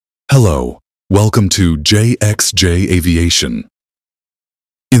Hello, welcome to JXJ Aviation.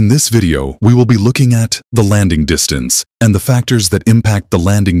 In this video, we will be looking at the landing distance and the factors that impact the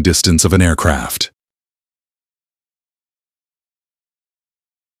landing distance of an aircraft.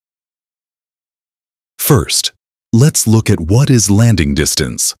 First, let's look at what is landing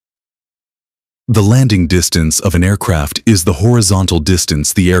distance. The landing distance of an aircraft is the horizontal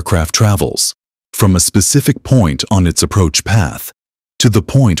distance the aircraft travels from a specific point on its approach path to the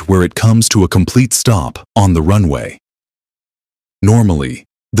point where it comes to a complete stop on the runway. Normally,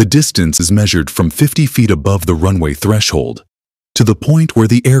 the distance is measured from 50 feet above the runway threshold to the point where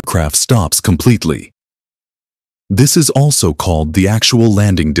the aircraft stops completely. This is also called the actual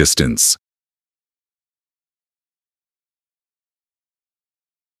landing distance.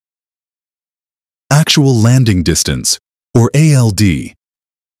 Actual landing distance, or ALD.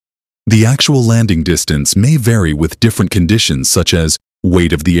 The actual landing distance may vary with different conditions such as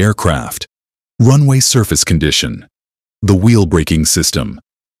weight of the aircraft, runway surface condition, the wheel braking system,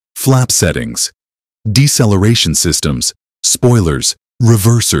 flap settings, deceleration systems, spoilers,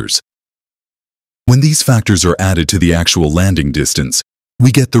 reversers. When these factors are added to the actual landing distance,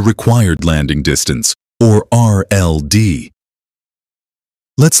 we get the required landing distance, or RLD.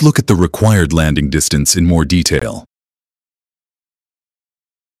 Let's look at the required landing distance in more detail.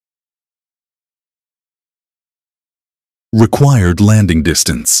 Required landing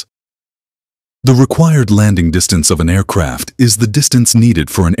distance. The required landing distance of an aircraft is the distance needed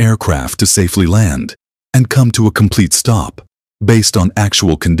for an aircraft to safely land and come to a complete stop based on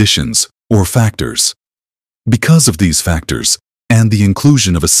actual conditions or factors. Because of these factors and the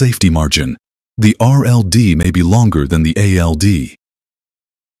inclusion of a safety margin, the RLD may be longer than the ALD.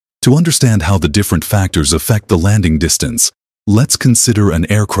 To understand how the different factors affect the landing distance, let's consider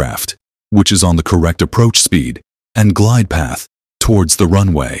an aircraft which is on the correct approach speed and glide path towards the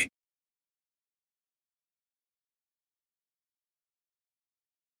runway.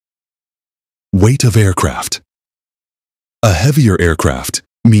 Weight of aircraft. A heavier aircraft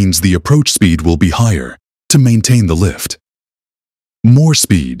means the approach speed will be higher to maintain the lift. More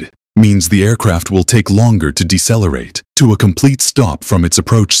speed means the aircraft will take longer to decelerate to a complete stop from its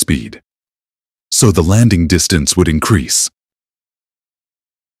approach speed. So the landing distance would increase.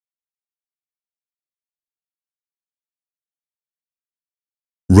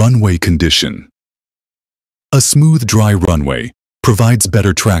 Runway condition. A smooth, dry runway provides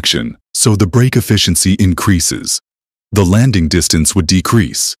better traction, so the brake efficiency increases. The landing distance would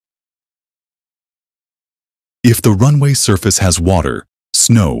decrease. If the runway surface has water,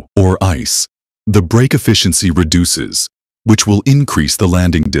 snow, or ice, the brake efficiency reduces, which will increase the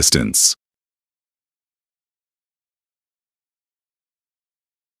landing distance.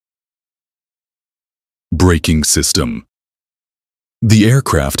 Braking system. The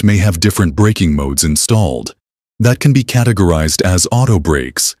aircraft may have different braking modes installed that can be categorized as auto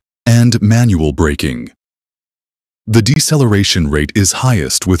brakes and manual braking. The deceleration rate is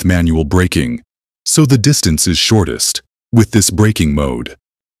highest with manual braking, so the distance is shortest with this braking mode.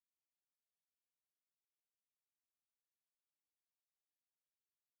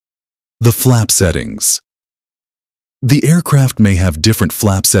 The flap settings. The aircraft may have different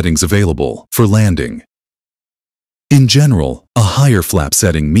flap settings available for landing. In general, a higher flap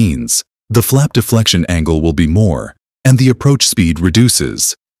setting means the flap deflection angle will be more and the approach speed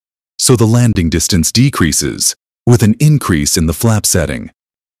reduces, so the landing distance decreases with an increase in the flap setting.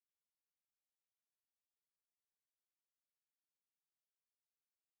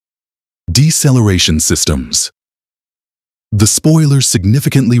 Deceleration systems. The spoilers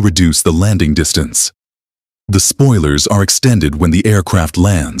significantly reduce the landing distance. The spoilers are extended when the aircraft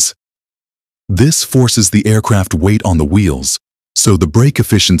lands. This forces the aircraft weight on the wheels, so the brake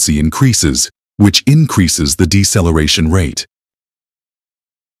efficiency increases, which increases the deceleration rate.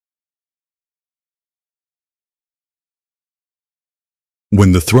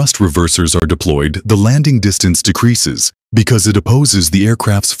 When the thrust reversers are deployed, the landing distance decreases because it opposes the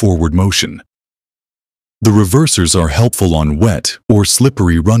aircraft's forward motion. The reversers are helpful on wet or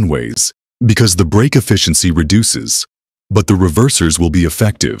slippery runways because the brake efficiency reduces, but the reversers will be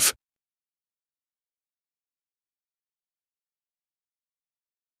effective.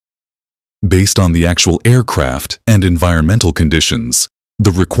 Based on the actual aircraft and environmental conditions,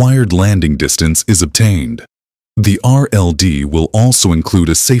 the required landing distance is obtained. The RLD will also include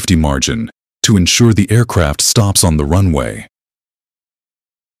a safety margin to ensure the aircraft stops on the runway.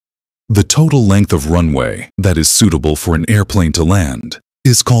 The total length of runway that is suitable for an airplane to land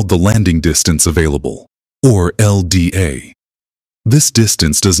is called the landing distance available, or LDA. This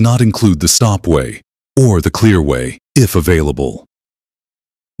distance does not include the stopway or the clearway, if available.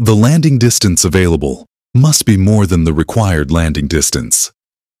 The landing distance available must be more than the required landing distance.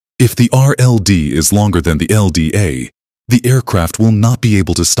 If the RLD is longer than the LDA, the aircraft will not be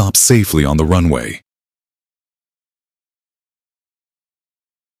able to stop safely on the runway.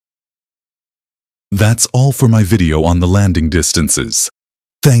 That's all for my video on the landing distances.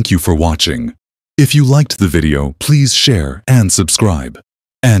 Thank you for watching. If you liked the video, please share and subscribe.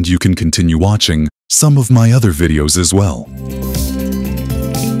 And you can continue watching some of my other videos as well.